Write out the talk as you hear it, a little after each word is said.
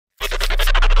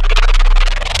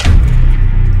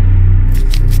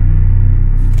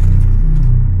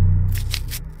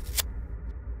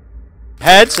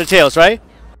Heads or tails, right?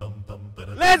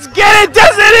 Let's get it,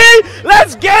 Destiny!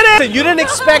 Let's get it! You didn't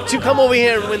expect to come over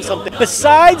here and win something.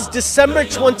 Besides December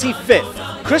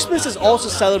 25th, Christmas is also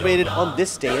celebrated on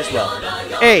this day as well.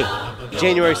 A,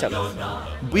 January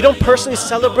 7th. We don't personally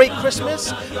celebrate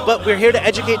Christmas, but we're here to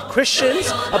educate Christians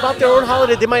about their own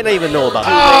holiday they might not even know about.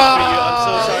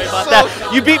 I'm so sorry about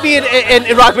that. You beat me in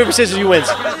rock, paper, scissors, you wins.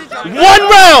 One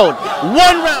round!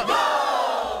 One round!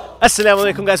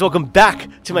 Assalamu alaikum, guys. Welcome back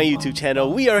to my YouTube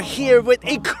channel. We are here with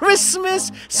a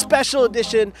Christmas special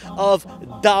edition of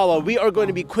Dawah. We are going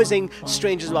to be quizzing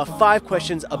strangers about 5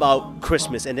 questions about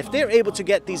Christmas. And if they're able to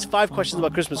get these 5 questions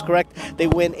about Christmas correct, they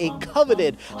win a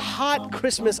coveted hot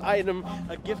Christmas item,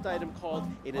 a gift item called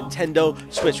a Nintendo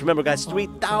Switch. Remember, guys,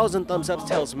 3,000 thumbs up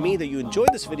tells me that you enjoyed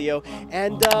this video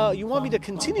and you want me to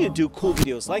continue to do cool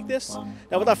videos like this.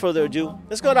 Now, without further ado,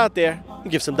 let's go out there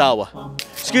and give some Dawah.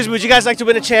 Excuse me, would you guys like to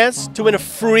win a chance to win a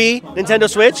free Nintendo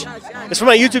Switch? It's from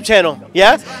my YouTube channel,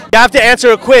 yeah? You have to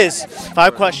answer a quiz,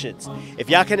 5 questions. If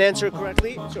y'all can answer it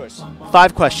correctly, it's yours.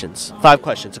 5 questions,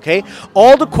 okay?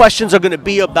 All the questions are gonna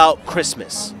be about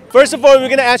Christmas. First of all, we're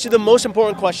gonna ask you the most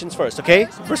important questions first, okay?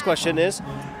 First question is,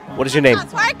 what is your name?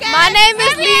 My name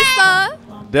is Lisa.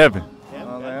 Devin.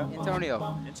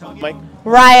 Antonio. Mike?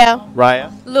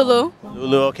 Raya.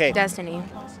 Lulu, okay. Destiny.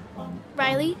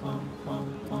 Riley.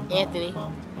 Anthony.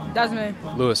 Desmond.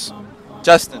 Lewis.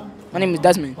 Justin. My name is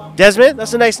Desmond. Desmond?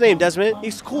 That's a nice name, Desmond.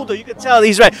 He's cool though, you can tell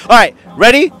he's right. All right,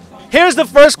 ready? Here's the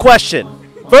first question.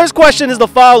 First question is the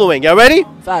following. Y'all ready?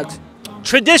 Facts.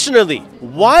 Traditionally,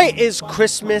 why is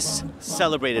Christmas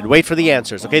celebrated? Wait for the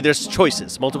answers, okay? There's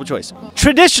choices, multiple choice.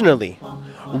 Traditionally,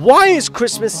 why is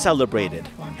Christmas celebrated?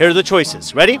 Here are the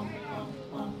choices. Ready?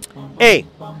 A,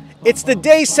 it's the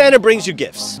day Santa brings you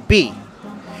gifts. B,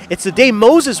 it's the day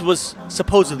Moses was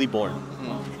supposedly born.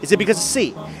 Is it because of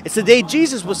C, it's the day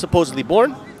Jesus was supposedly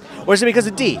born? Or is it because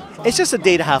of D, it's just a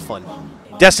day to have fun?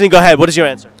 Destiny, go ahead. What is your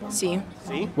answer? C.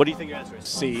 C? What do you think your answer is?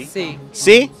 C. C.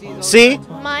 C? C?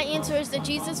 My answer is the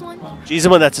Jesus one. Jesus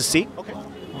one, that's a C. Okay.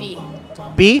 B.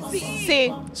 B?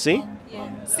 C. C?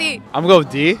 C. I'm going to go with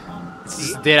D. It's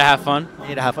just a day to have fun.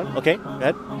 Day to have fun. Okay, go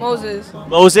ahead. Moses.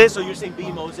 Moses, so you're saying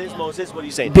B, Moses. Moses, what are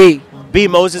you saying? B. B,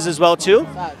 Moses as well too?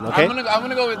 Okay. I'm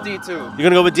gonna go with D too. You're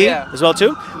gonna go with D as well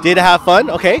too? Day to have fun,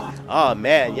 okay. Oh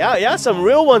man, yeah, some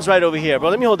real ones right over here, bro.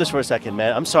 Let me hold this for a second,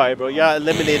 man. I'm sorry, bro. You're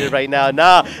eliminated right now.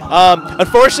 Nah.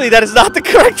 Unfortunately, that is not the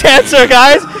correct answer,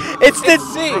 guys. It's C.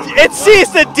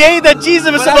 It's the day that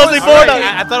Jesus was supposedly born on.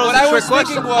 I thought it was a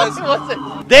trick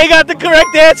question. They got the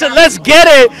correct answer. Let's get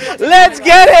it. Let's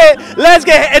get it. Let's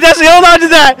get it. And that's hold on to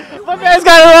that. My man's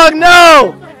got it wrong.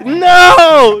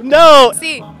 No.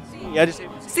 C. Yeah, just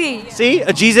C. C.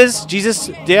 Jesus.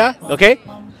 Yeah. Okay.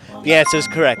 The answer is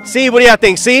correct. C. What do y'all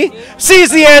think? C. C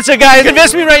is the answer, guys.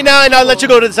 Convince me right now, and I'll let you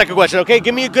go to the second question. Okay.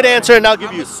 Give me a good answer, and I'll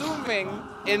give you. Assuming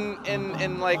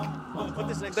in like Put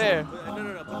this next there.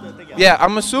 No. Put the thing out. Yeah,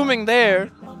 I'm assuming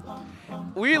there.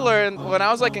 We learned when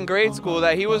I was like in grade school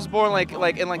that he was born like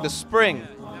in the spring,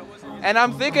 and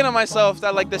I'm thinking to myself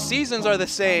that like the seasons are the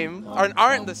same or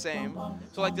aren't the same.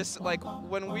 So like this, like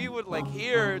when we would like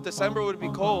here, December would be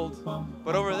cold,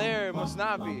 but over there it must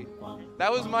not be.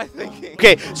 That was my thinking.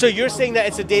 Okay, so you're saying that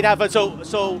it's a day to have fun.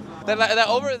 So That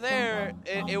over there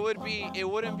it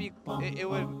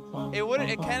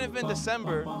can't have been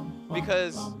December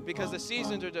because the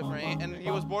seasons are different and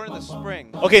he was born in the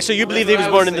spring. okay, so you believe that he was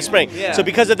born in the spring. Yeah. So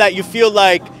because of that, you feel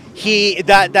like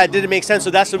that didn't make sense. So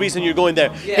that's the reason you're going there.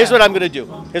 Yeah. Here's what I'm gonna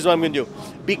do.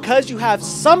 Because you have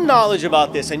some knowledge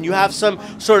about this and you have some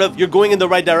sort of, you're going in the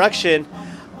right direction.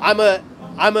 I'm a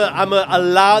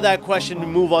allow that question to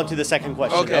move on to the second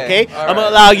question. Okay? I'm gonna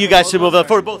allow you guys to move on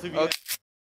for both of you. Okay.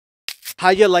 How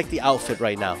you like the outfit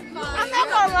right now? I'm not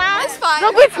gonna lie. It's fine.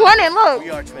 Look, we're twinning, look. We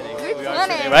are twinning. We're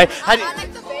twinning. Right? I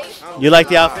like the babe. You like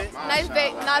the outfit? Nice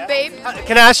babe, not babe.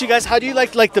 Can I ask you guys, how do you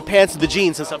like the pants, the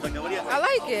jeans, and stuff like that? What do you?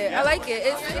 I like it.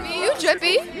 It's you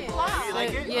drippy. You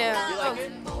like it? Yeah.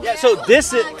 Yeah, so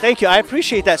this is, thank you, I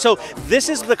appreciate that. So this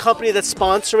is the company that's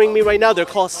sponsoring me right now. They're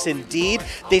called Indeed.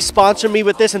 They sponsor me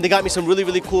with this and they got me some really,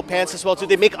 really cool pants as well too.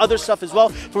 They make other stuff as well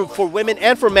for women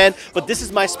and for men, but this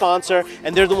is my sponsor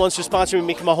and they're the ones who sponsor me,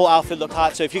 making my whole outfit look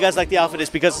hot. So if you guys like the outfit, it's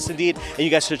because it's Indeed and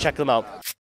you guys should check them out.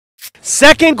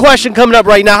 Second question coming up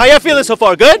right now. How y'all feeling so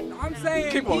far? Good? I'm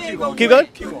saying keep going.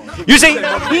 You say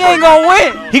He ain't gonna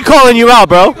win. he calling you out,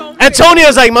 bro.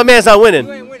 Antonio's like, my man's not winning.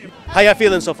 How y'all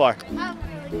feeling so far?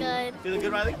 Good. Feeling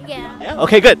good, Riley? Yeah.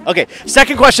 Okay, good. Okay,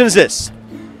 second question is this.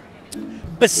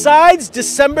 Besides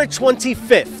December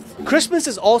 25th, Christmas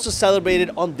is also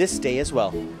celebrated on this day as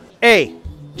well. A,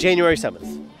 January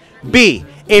 7th. B,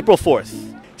 April 4th.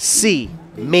 C,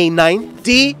 May 9th.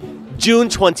 D, June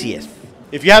 20th.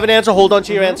 If you have an answer, hold on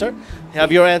to your answer.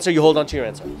 Have your answer, you hold on to your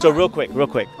answer. So real quick.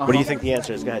 What do you think the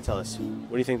answer is? Go ahead, tell us.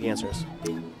 What do you think the answer is?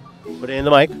 Put it in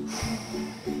the mic.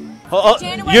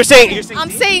 You're saying I'm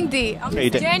D? saying D. Okay, you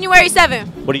did. January 7th.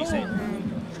 What are you saying?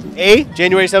 A,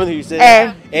 January 7th, you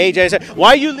said? A, January 7th. Why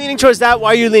are you leaning towards that? Why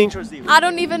are you leaning towards D? I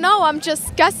don't even know. I'm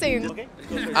just guessing. Okay.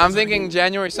 I'm thinking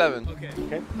January 7th.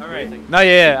 Okay. All right. No,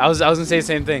 yeah. I was gonna say the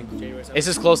same thing. It's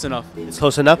just close enough. It's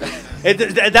close enough.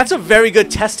 That's a very good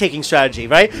test-taking strategy,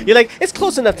 right? You're like, it's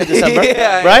close enough to December,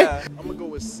 Yeah, right? yeah. I'm gonna go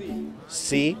with C.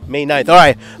 C, May 9th. All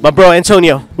right, my bro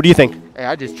Antonio, what do you think? Hey,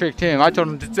 I just tricked him. I told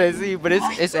him to say Z, but it's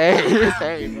A. It's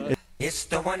A, bro. It's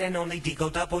the one and only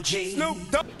Digo Double G.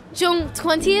 June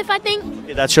 20th, I think.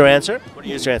 Okay, that's your answer. What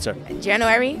is your answer?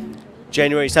 January.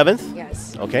 January 7th?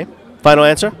 Yes. Okay. Final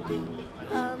answer?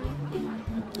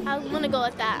 I'm gonna go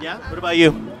with that. Yeah. What about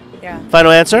you? Yeah.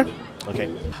 Final answer? Okay.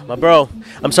 My bro,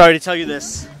 I'm sorry to tell you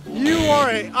this. You are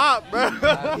an op, bro.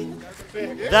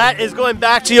 That is going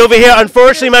back to you over here.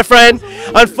 Unfortunately, my friend.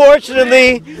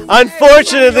 Unfortunately,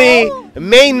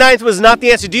 May 9th was not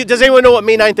the answer. Does anyone know what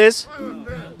May 9th is?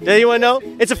 Does anyone know?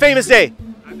 It's a famous day.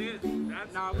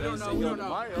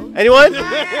 Anyone?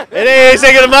 It ain't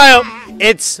Cinco de Mayo.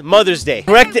 It's Mother's Day.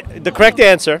 The correct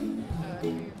answer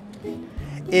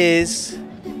is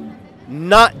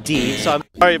not D. So I'm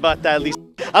sorry about that. At least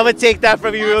I'm gonna take that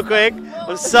from you real quick.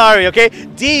 I'm sorry. Okay.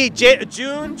 D.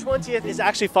 June 20th is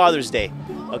actually Father's Day.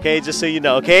 Okay, just so you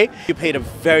know, okay? You played a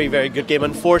very, very good game.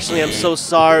 Unfortunately, I'm so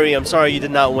sorry. I'm sorry you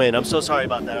did not win. I'm so sorry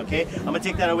about that, okay? I'm going to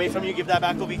take that away from you. Give that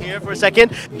back over here for a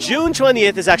second. June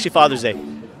 20th is actually Father's Day.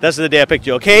 That's the day I picked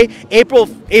you, okay? April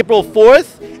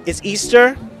 4th is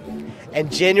Easter. And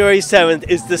January 7th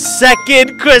is the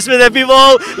second Christmas that people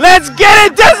owe. Let's get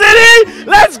it, Destiny!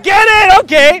 Let's get it,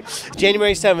 okay?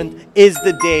 January 7th is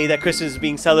the day that Christmas is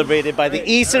being celebrated by the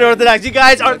Eastern Orthodox. You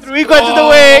guys are 3 questions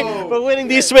away from winning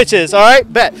these switches, all right?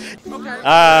 Bet.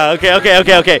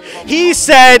 Okay. He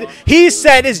said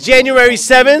it's January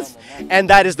 7th. And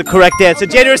that is the correct answer.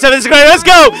 January 7th is correct. Let's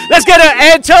go. Let's get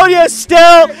it. Antonia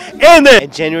still in there.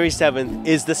 And January 7th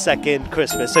is the second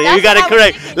Christmas. So you got it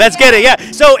correct. Let's get it.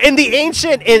 Yeah. So in the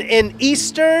ancient, in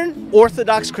Eastern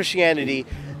Orthodox Christianity,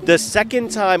 the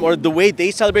second time, or the way they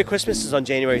celebrate Christmas, is on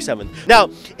January 7th. Now,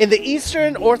 in the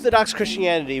Eastern Orthodox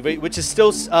Christianity, which is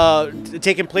still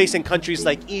taking place in countries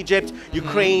like Egypt,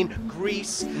 Ukraine,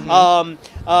 Greece,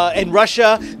 and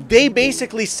Russia, they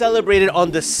basically celebrate it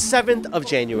on the 7th of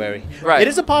January. Right. It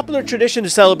is a popular tradition to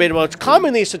celebrate it, which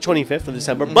commonly it's the 25th of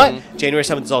December, but January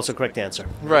 7th is also the correct answer.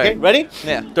 Right. Okay, ready?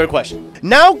 Yeah. Third question.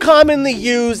 Now commonly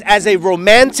used as a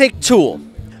romantic tool,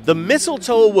 the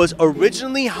mistletoe was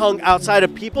originally hung outside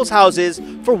of people's houses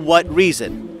for what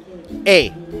reason?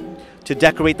 A, to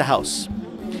decorate the house.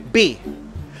 B,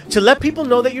 to let people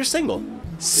know that you're single.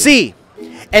 C,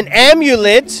 an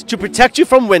amulet to protect you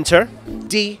from winter.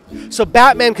 D, so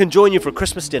Batman can join you for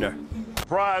Christmas dinner.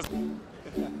 Surprise.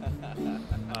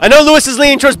 I know Lewis is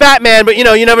leaning towards Batman, but you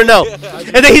never know.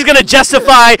 And then he's gonna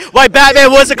justify why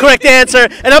Batman was the correct answer,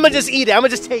 and I'm gonna just eat it. I'm gonna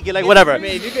just take it, like whatever. I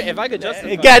mean, if I could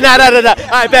justify. Yeah, no. All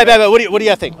right, bet. What do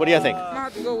you think? What do you think? I'm gonna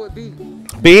have to go with B.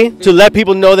 B, to let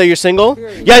people know that you're single.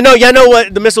 Yeah, I know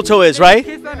what the mistletoe is, right?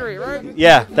 Kiss under it, right?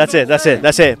 Yeah, that's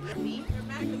it.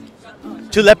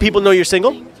 To let people know you're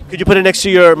single. Could you put it next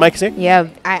to your mic, sir? Yeah,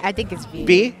 I think it's B.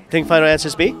 B. Think final answer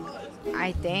is B.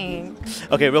 I think.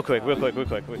 Okay, real quick.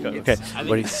 Okay. I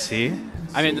think it's C.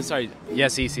 I mean, sorry. Yeah,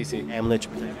 C. Amulet.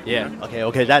 Yeah.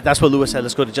 Okay. That's what Lewis said.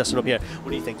 Let's go to Justin up here.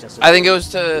 What do you think, Justin? I think it was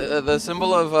to the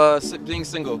symbol of being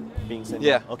single. Being single.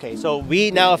 Yeah. Okay, so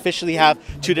we now officially have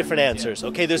 2 different answers.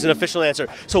 Okay, there's an official answer.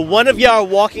 So one of you are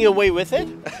walking away with it.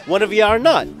 One of you are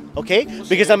not. Okay,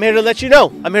 because I'm here to let you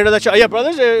know. Oh, yeah,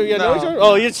 brothers. No.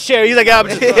 Oh, you share. He's like, I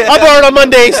borrow it on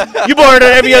Mondays. You borrow it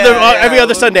every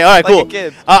other Sunday. All right, Like cool. a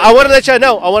kid. I want to let you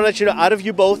know. Out of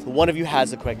you both, one of you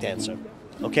has the correct answer.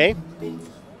 Okay.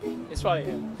 It's probably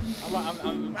him.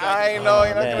 I know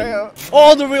you're not Man. gonna help.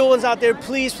 All the real ones out there,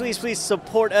 please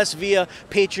support us via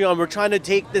Patreon. We're trying to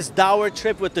take this Dower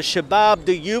trip with the Shabab,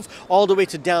 the youth, all the way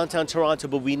to downtown Toronto,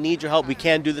 but we need your help. We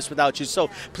can't do this without you. So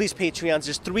please, Patreons,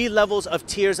 there's 3 levels of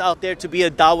tiers out there to be a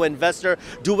Dower investor.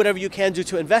 Do whatever you can do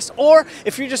to invest. Or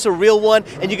if you're just a real one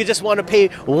and you just want to pay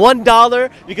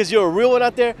 $1 because you're a real one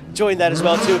out there, join that as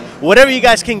well too. Whatever you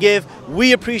guys can give,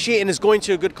 we appreciate, and it's going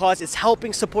to a good cause. It's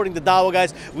helping, supporting the Dawa,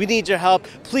 guys. We need your help.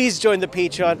 Please join the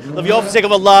Patreon. Love you all for the sake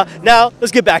of Allah. Now,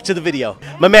 let's get back to the video.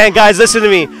 My man, guys, listen to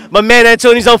me. My man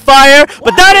Antonio's on fire,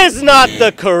 but that is not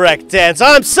the correct answer.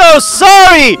 I'm so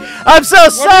sorry. I'm so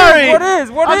sorry.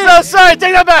 I'm so sorry.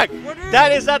 Take that back.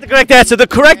 That is not the correct answer. The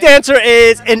correct answer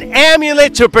is an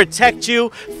amulet to protect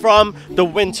you from the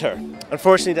winter.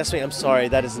 Unfortunately, Destiny, I'm sorry.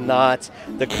 That is not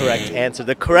the correct answer.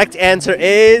 The correct answer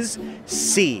is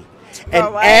C.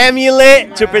 An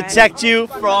amulet to protect you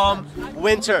from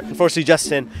winter. Unfortunately,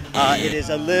 Justin, it is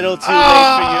a little too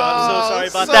late for you. I'm so sorry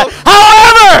about that.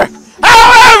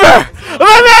 However,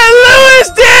 my man Lewis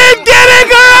did get it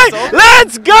correct.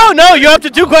 Let's go. No, you're up to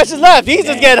 2 questions left. He's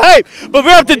just getting hyped. But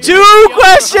we're up to 2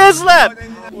 questions left.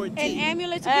 An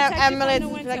amulet to protect you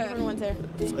from the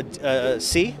winter.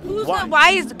 C?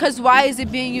 Why is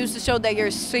it being used to show that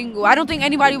you're single? I don't think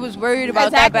anybody was worried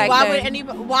about that back then.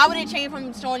 Why would it change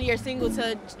from showing you're single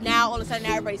to now all of a sudden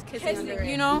everybody's kissing under it?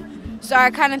 You know? So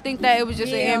I kind of think that it was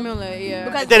just an amulet,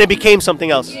 Because then it became something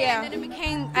else. Yeah. And then it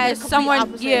became as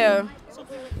someone, to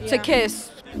kiss.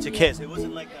 To kiss. It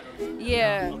wasn't like that.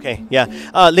 Yeah. Okay, yeah.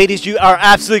 Ladies, you are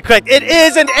absolutely correct. It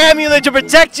is an amulet to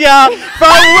protect y'all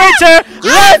from winter.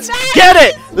 Let's get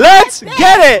it. Let's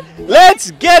get it.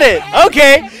 Let's get it.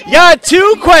 Okay. Y'all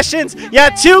 2 questions. Y'all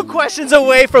 2 questions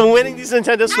away from winning these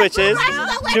Nintendo Switches.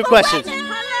 2 questions.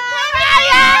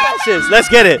 Let's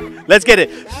get it. Let's get it.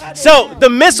 So the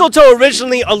mistletoe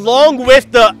originally, along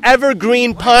with the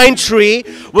evergreen pine tree,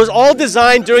 was all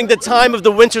designed during the time of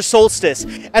the winter solstice.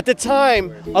 At the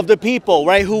time of the people,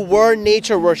 right, who were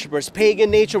nature worshippers,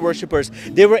 pagan nature worshippers,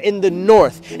 they were in the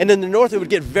north. And in the north, it would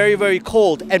get very, very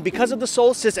cold. And because of the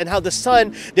solstice and how the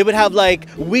sun, they would have like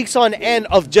weeks on end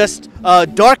of just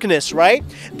darkness, right?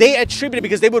 They attributed,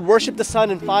 because they would worship the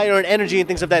sun and fire and energy and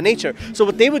things of that nature. So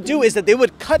what they would do is that they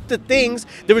would cut the things.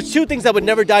 There was 2 things that would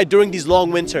never die during these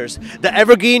long winters. The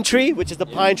evergreen tree, which is the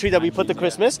pine tree that we put to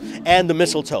Christmas, and the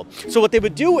mistletoe. So what they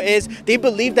would do is they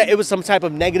believed that it was some type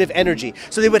of negative energy.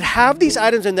 So they would have these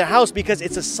items in their house because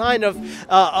it's a sign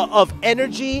of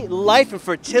energy, life, and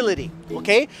fertility.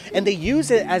 Okay? And they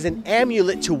use it as an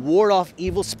amulet to ward off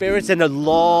evil spirits in a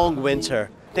long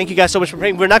winter. Thank you guys so much for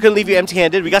praying. We're not going to leave you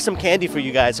empty-handed. We got some candy for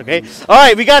you guys, okay? All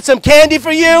right, we got some candy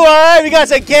for you, all right? We got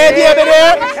some candy over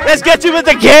there. Let's get you with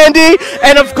the candy.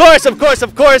 And of course,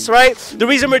 right? The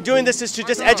reason we're doing this is to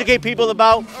just educate people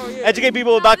about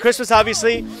Christmas,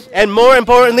 obviously. And more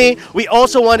importantly, we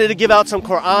also wanted to give out some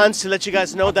Qur'ans to let you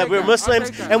guys know that we're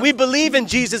Muslims and we believe in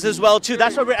Jesus as well, too.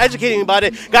 That's why we're educating about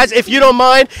it. Guys, if you don't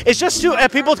mind, it's just to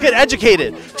people get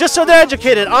educated. Just so they're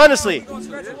educated, honestly.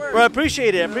 Well, I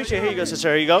appreciate it. Here you go, sister.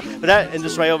 Here you go. For that, and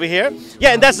just right over here.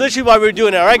 Yeah, and that's literally why we're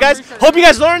doing it. All right, guys? Hope you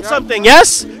guys learned something.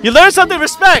 Yes? You learned something?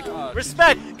 Respect.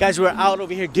 Respect. Guys, we're out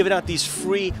over here giving out these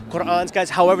free Qur'ans, guys.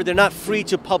 However, they're not free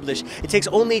to publish. It takes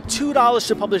only $2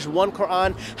 to publish 1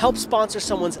 Qur'an. Help sponsor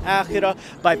someone's akhirah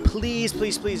by please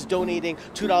donating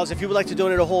 $2. If you would like to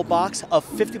donate a whole box of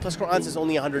 50 plus Qur'ans, it's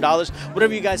only $100.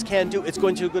 Whatever you guys can do, it's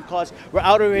going to a good cause. We're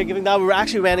out over here giving that. We're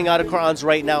actually running out of Qur'ans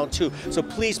right now, too. So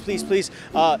please,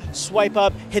 swipe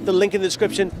up, hit the link in the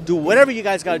description, do whatever you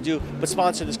guys got to do, but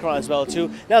sponsor this Qur'an as well,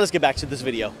 too. Now let's get back to this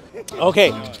video.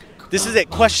 Okay. This is it.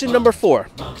 Question number 4.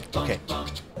 Okay.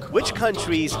 Which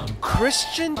country's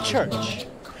Christian church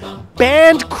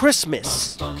banned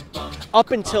Christmas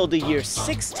up until the year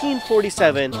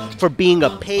 1647 for being a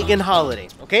pagan holiday?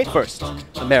 Okay. First,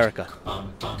 America.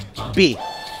 B,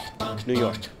 New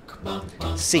York.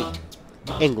 C,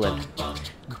 England.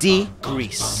 D,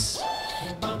 Greece.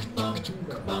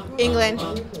 England.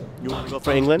 You want to go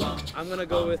for England? I'm gonna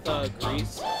go with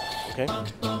Greece. Okay.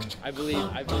 I believe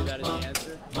that is the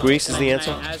answer. Greece is the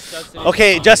answer?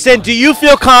 Okay, Justin, do you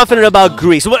feel confident about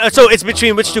Greece? So it's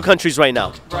between which 2 countries right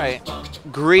now? Right.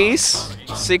 Greece,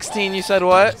 16, you said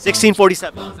what?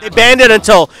 1647. They banned it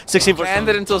until 1647. Banned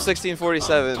it until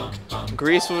 1647.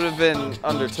 Greece would have been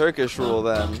under Turkish rule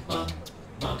then.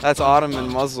 That's Ottoman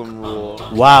Muslim rule.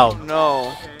 Wow.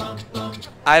 No.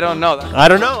 I don't know. I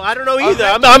don't know either.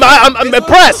 I'm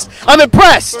impressed. I'm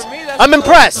impressed. I'm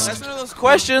impressed. That's one of those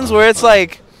questions where it's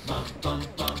like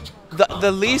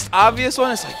the least obvious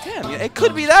one is like, damn, it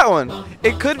could be that one.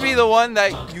 It could be the one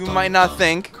that you might not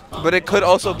think, but it could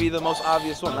also be the most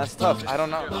obvious one. That's tough. I don't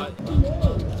know.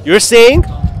 You're saying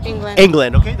England.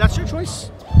 England. Okay, that's your choice.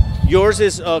 Yours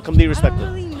is completely respected. I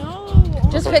don't really know.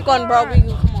 Just pick one, bro.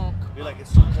 Come on. You're like,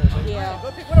 it's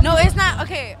Yeah. No, it's not.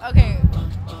 Okay.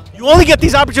 You only get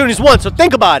these opportunities once, so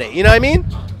think about it. You know what I mean?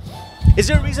 Is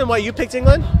there a reason why you picked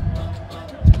England?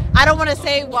 I don't want to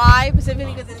say why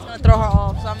specifically because it's going to throw her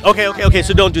off. So I'm Okay,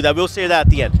 so don't do that. We'll say that at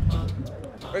the end.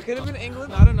 Or it could have been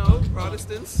England. I don't know.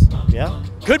 Protestants. Yeah.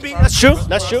 Could be. That's true.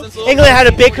 England had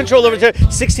a big control over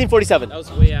 1647. That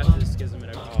was way after the schism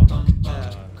and everything.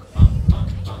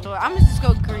 So I'm gonna just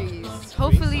go Greece.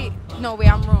 Hopefully, no, wait,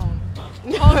 I'm wrong.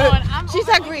 Hold on. She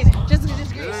said Greece. Just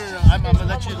Greece. No. I'm going to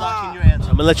let you lock in your answer.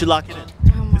 I'm going to let you lock it in.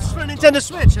 This is for Nintendo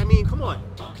Switch. I mean, come on.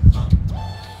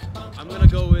 I'm gonna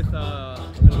go with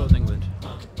England.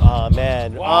 Oh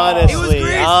man, honestly,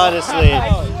 fine,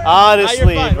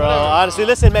 bro. whatever. Honestly,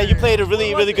 listen, man, you played a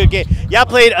really good game. Y'all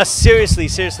played a seriously,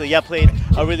 y'all played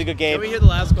a really good game. Can we hear the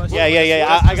last question?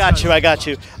 Yeah. I got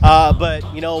you. But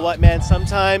you know what, man?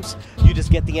 Sometimes you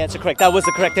just get the answer correct. That was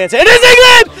the correct answer. It is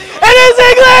England! It is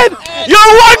England!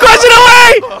 You're one question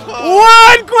away!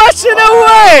 One question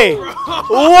away!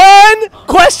 One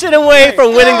question away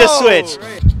from winning the Switch.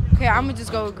 Okay, I'm gonna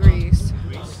just go with Greece.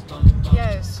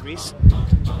 Yes. Greece?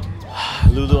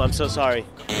 Lulu, I'm so sorry.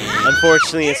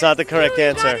 Unfortunately, it's not the correct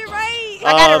answer. I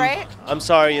got it right. I'm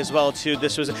sorry as well too.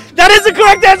 That is the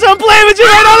correct answer. I'm playing with you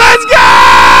right now.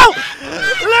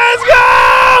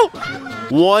 Let's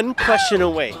go! One question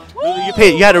away.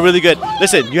 Lulu, you had a really good.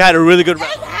 Listen, you had a really good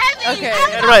round. Okay.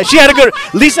 Right.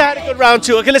 Lisa had a good round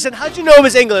too. Okay, listen. How'd you know it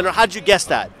was England, or how'd you guess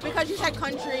that? Because you said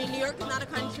country. New York is not a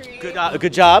country.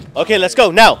 Good job. Okay, let's go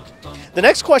now. The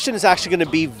next question is actually going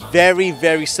to be very,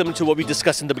 very similar to what we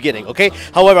discussed in the beginning, okay?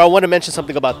 However, I want to mention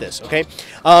something about this, okay?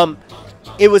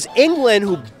 It was England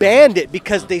who banned it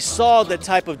because they saw the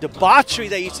type of debauchery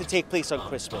that used to take place on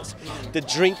Christmas. The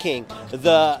drinking,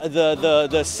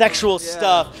 the sexual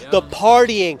stuff, the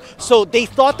partying. So they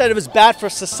thought that it was bad for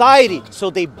society, so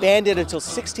they banned it until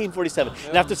 1647.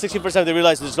 And after 1647, they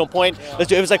realized there's no point. Let's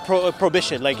do it. It was like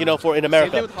prohibition, like, you know, for in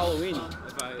America. Same thing with Halloween.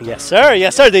 Yes, sir.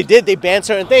 Yes, sir. They did. They banned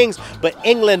certain things, but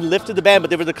England lifted the ban, but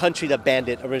they were the country that banned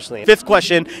it originally. Fifth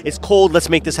question is cold. Let's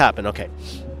make this happen. Okay.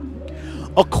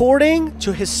 According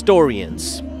to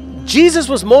historians, Jesus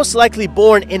was most likely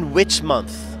born in which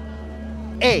month?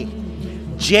 A.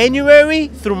 January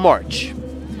through March.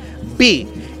 B.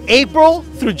 April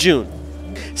through June.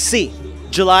 C.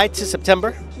 July to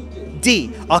September.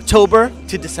 D. October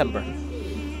to December.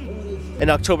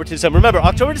 And October to December. Remember,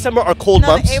 October to December are cold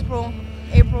months. April.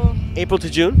 April to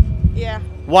June? Yeah.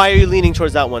 Why are you leaning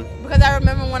towards that one? Because I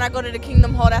remember when I go to the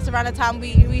Kingdom Hall, that's around the time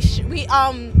we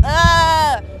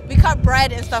cut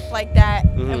bread and stuff like that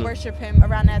and worship Him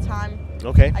around that time.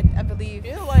 Okay. I believe.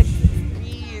 I feel like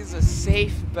B is a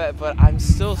safe bet, but I'm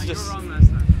still You just. were wrong last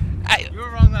time. You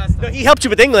were wrong last time. No, he helped you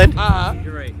with England.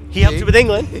 You're right. He helped you with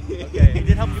England. Okay. He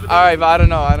did help you with England. All right, but I don't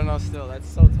know still. That's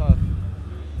so tough.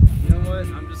 You know what?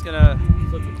 I'm just gonna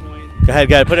flip a coin. Go ahead.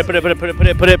 Put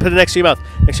it next to your mouth.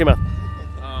 Next to your mouth.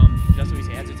 Justin, we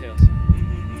say heads or tails?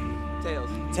 Tails.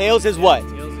 Tails is what?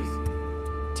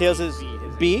 Tails is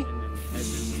B. and then heads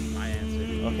is my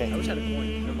answer. Okay. I wish I had a coin.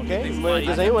 Okay.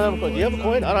 Does anyone have a coin? Do you have a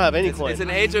coin? I don't have any coin. It's an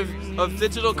age of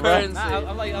digital currency.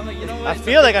 I'm like, you know what? I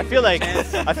feel like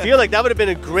that would have been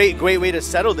a great way to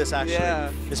settle this. Actually,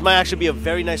 Yeah. This might actually be a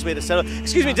very nice way to settle.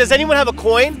 Excuse me. Does anyone have a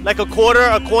coin? Like a quarter,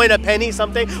 a coin, a penny,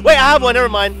 something? Wait, I have one. Never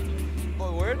mind.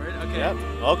 Oh, word? Okay. Yep.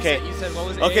 Okay. You said what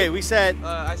was it? Okay. We said.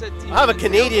 I said. I have a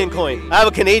Canadian coin.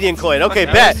 Okay, Okay,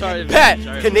 bet. sorry, Bet.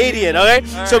 sorry. Canadian. Okay.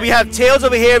 So we have tails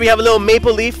over here. We have a little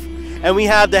maple leaf, and we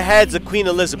have the heads of Queen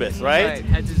Elizabeth. Right.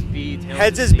 Heads is B.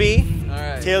 Heads is B. All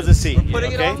right. Tails is C. We're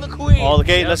putting it on the queen.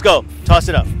 Okay. Yep. Let's go. Toss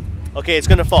it up. Okay. It's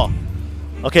gonna fall.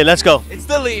 Okay. Let's go. It's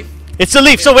the leaf. It's the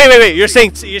leaf. So wait. You're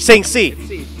saying C. It's C.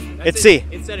 It's C.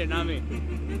 It said it, not me.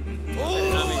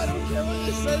 Oh, I don't care what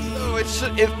it says though.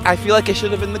 I feel like it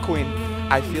should have been the queen.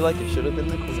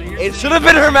 It should have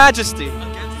been Her Majesty.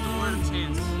 Against the word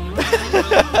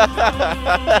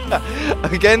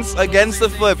chance. Against the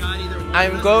flip.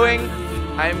 I'm going.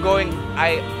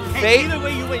 Hey, either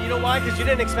way you win. You know why? Because you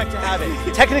didn't expect to have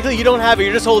it. Technically, you don't have it.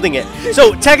 You're just holding it.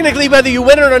 So technically, whether you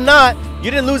win it or not,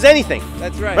 you didn't lose anything.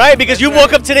 That's right. Right? Because you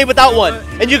woke up today without one,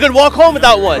 and you could walk home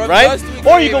without one, right?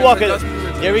 Or you can walk it.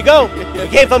 There we go. You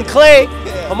came from clay.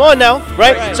 Come on now,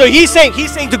 right? So he's saying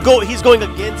to go. He's going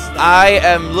against that. I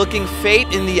am looking fate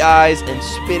in the eyes and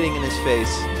spitting in his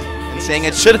face and saying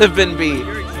it should have been B.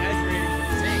 You're exaggerating.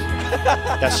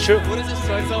 That's true. What is this?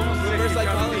 So it's almost reverse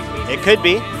psychology. It could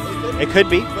be. It could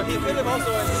be. But he could have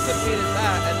also anticipated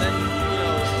that and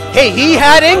then, Hey, he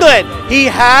had England.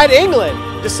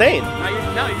 Just saying. Now you're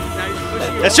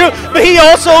pushing That's true. But he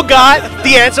also got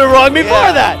the answer wrong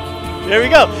before that. There we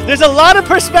go. There's a lot of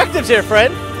perspectives here,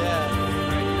 friend. If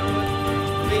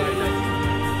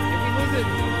we lose it,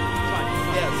 it's fine.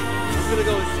 Yes. I'm gonna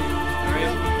go with C.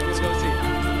 Alright? Let's go C.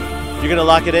 You're gonna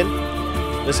lock it in?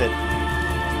 Listen.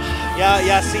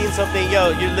 Yeah, seeing something. Yo,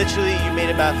 you made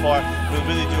it that far. We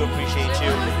really do appreciate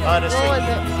you. Honestly. What was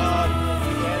it?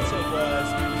 The answer was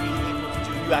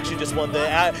you actually just won the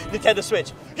Nintendo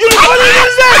Switch. You just won the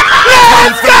Nintendo Switch!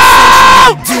 Let's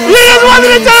go! You just won the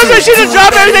Nintendo Switch! She just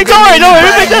dropped everything. Don't worry.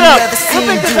 We'll pick that up.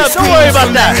 Don't worry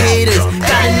about that.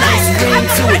 Got a nice ring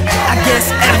to it. I guess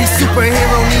every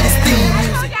superhero needs his theme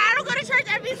music. I don't go to church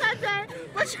every Sunday,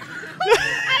 but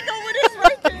I go with this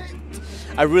right there.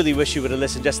 I really wish you would have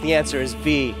listened. Just the answer is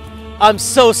B. I'm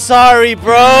so sorry,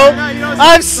 bro.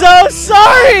 I'm so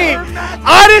sorry.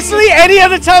 Honestly, any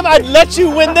other time I'd let you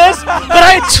win this, but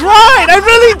I tried. I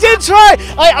really did try.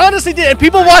 I honestly did. And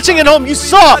people watching at home, you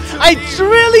saw. I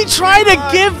really tried to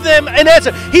give them an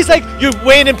answer. He's like, you're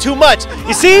weighing him too much.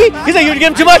 You see? He's like, you're giving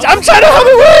him too much. I'm trying to have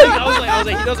a win. I was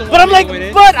like, he doesn't want But I'm me like, to win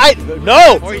it. but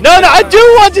no, I do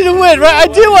want you to win, right?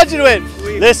 I do want you to win.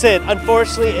 Listen,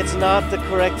 unfortunately, it's not the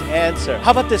correct answer. How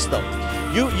about this though?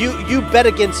 You bet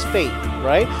against fate,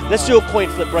 right? Let's do a coin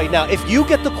flip right now. If you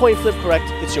get the coin flip correct,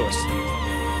 it's yours.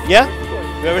 Yeah?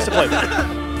 Where's the coin?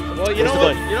 Well, you know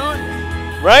what?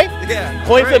 Right? Yeah.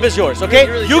 Coin flip is yours, okay?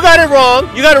 Really You got it wrong.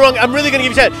 You got it wrong. I'm really going to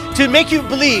give you 10 to make you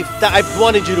believe that I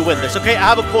wanted you to win this, okay? I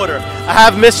have a quarter. I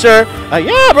have Mr.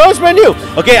 Yeah, bro, it's brand new.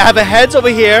 Okay, I have a heads over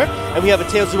here, and we have a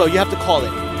tails as well. You have to call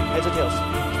it. Heads or tails?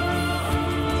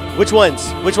 Which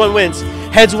ones? Which one wins?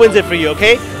 Heads wins it for you,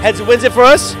 okay? Heads wins it for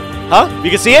us? Huh? You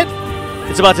can see it?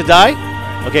 It's about to die?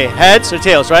 Okay, heads or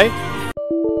tails, right?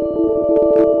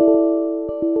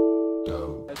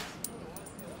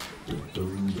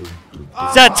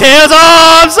 Is that tails?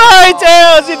 Oh, I'm sorry,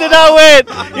 tails. You did not win.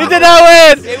 You did not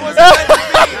win.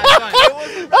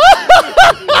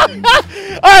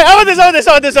 All right, how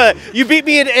about this? You beat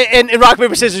me in rock,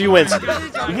 paper, scissors, you win.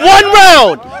 One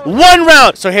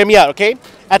round. So hear me out, okay?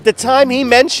 At the time, he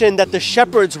mentioned that the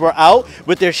shepherds were out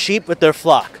with their sheep, with their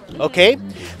flock, okay?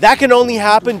 That can only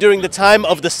happen during the time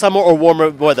of the summer or warmer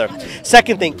weather.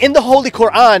 Second thing, in the Holy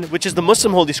Quran, which is the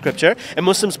Muslim holy scripture, and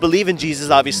Muslims believe in Jesus,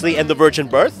 obviously, and the virgin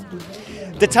birth,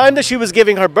 the time that she was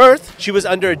giving her birth, she was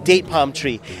under a date palm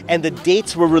tree, and the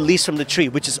dates were released from the tree,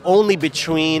 which is only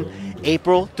between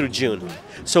April through June.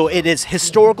 So it is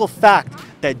historical fact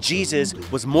that Jesus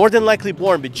was more than likely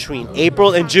born between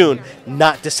April and June,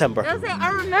 not December. I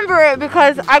remember it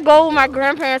because I go with my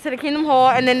grandparents to the Kingdom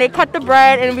Hall, and then they cut the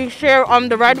bread, and we share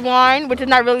the red wine, which is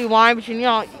not really wine, but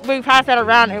we pass that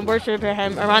around and worship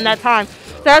Him around that time.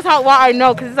 So that's why I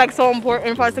know, because it's like so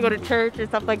important for us to go to church and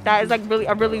stuff like that. It's like really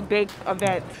a really big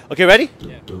event. Okay, ready?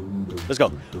 Yeah. Let's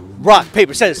go. Rock,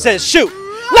 paper, scissors, shoot.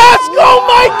 Let's go,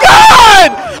 my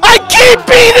God! I keep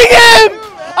beating him!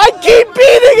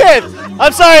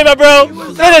 I'm sorry, my bro.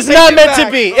 It is not meant to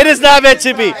be. It is not meant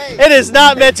to be. It is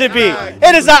not meant to be.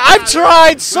 It is not. I've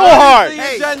tried so hard.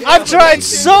 I've tried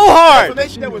so hard. But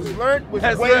listen.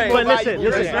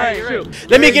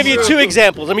 Let me give you two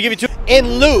examples.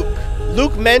 In Luke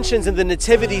mentions in the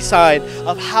nativity sign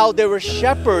of how there were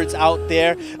shepherds out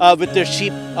there with their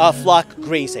sheep flock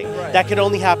grazing. That can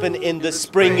only happen in the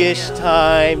springish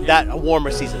time, that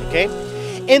warmer season, okay?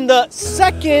 In the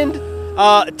second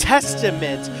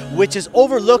Testament, which is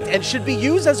overlooked and should be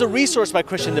used as a resource by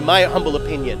Christians, in my humble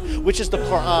opinion, which is the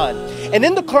Quran. And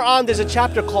in the Quran, there's a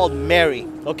chapter called Mary.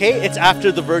 Okay, it's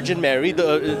after the Virgin Mary,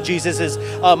 Jesus'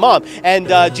 mom,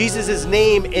 and Jesus'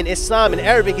 name in Islam in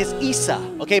Arabic is Isa.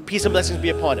 Okay, peace and blessings be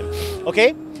upon him.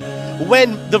 Okay,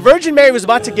 when the Virgin Mary was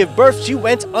about to give birth, she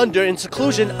went in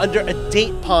seclusion under a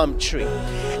date palm tree,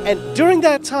 and during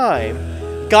that time,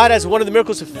 God, as one of the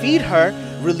miracles to feed her,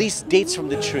 released dates from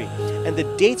the tree. And the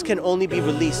dates can only be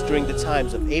released during the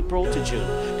times of April to June,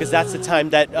 because that's the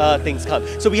time that things come.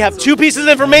 So we have two pieces of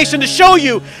information to show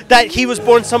you that he was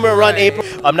born somewhere around April.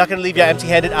 I'm not going to leave you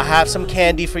empty-handed. I have some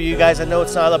candy for you guys. I know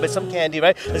it's not a lot, but some candy,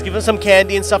 right? Let's give him some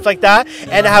candy and stuff like that.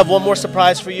 And I have one more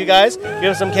surprise for you guys. Give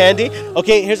him some candy.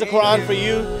 Okay, here's a Quran for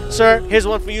you, sir. Here's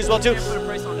one for you as well, too.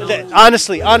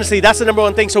 Honestly, that's the number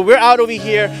one thing. So we're out over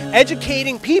here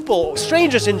educating people,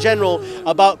 strangers in general,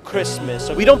 about Christmas.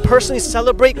 So we don't personally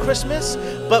celebrate Christmas,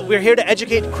 but we're here to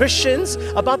educate Christians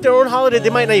about their own holiday they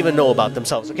might not even know about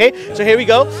themselves, okay? So here we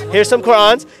go. Here's some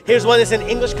Qurans. Here's one that's an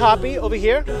English copy over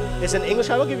here. It's an English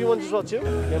copy. I'll give you one as well, too.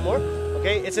 Get more?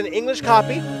 Okay, it's an English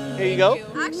copy. Here you go.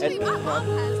 Actually, my mom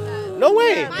has that. No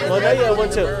way. Well, now you have one,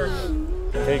 too.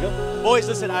 There you go. Boys,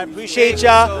 listen, I appreciate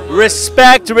y'all.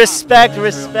 Respect.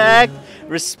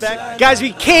 Guys,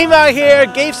 we came out here,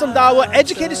 gave some dawah,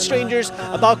 educated strangers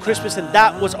about Christmas, and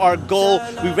that was our goal.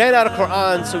 We ran out of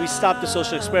Qur'an, so we stopped the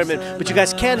social experiment. But you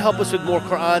guys can help us with more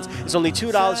Qur'ans. It's only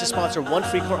 $2 to sponsor one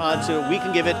free Qur'an, so we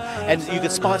can give it, and you can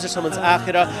sponsor someone's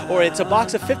akhirah, or it's a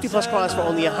box of 50 plus Qur'ans for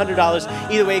only $100.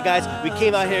 Either way, guys, we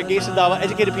came out here, gave some dawah,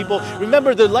 educated people.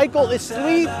 Remember, the like goal is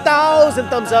 3,000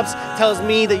 thumbs ups. Tells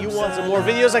me that you want some more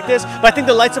videos like this, but I think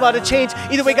the light's about to change.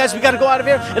 Either way, guys, we got to go out of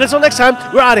here. And until next time,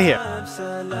 we're out of here.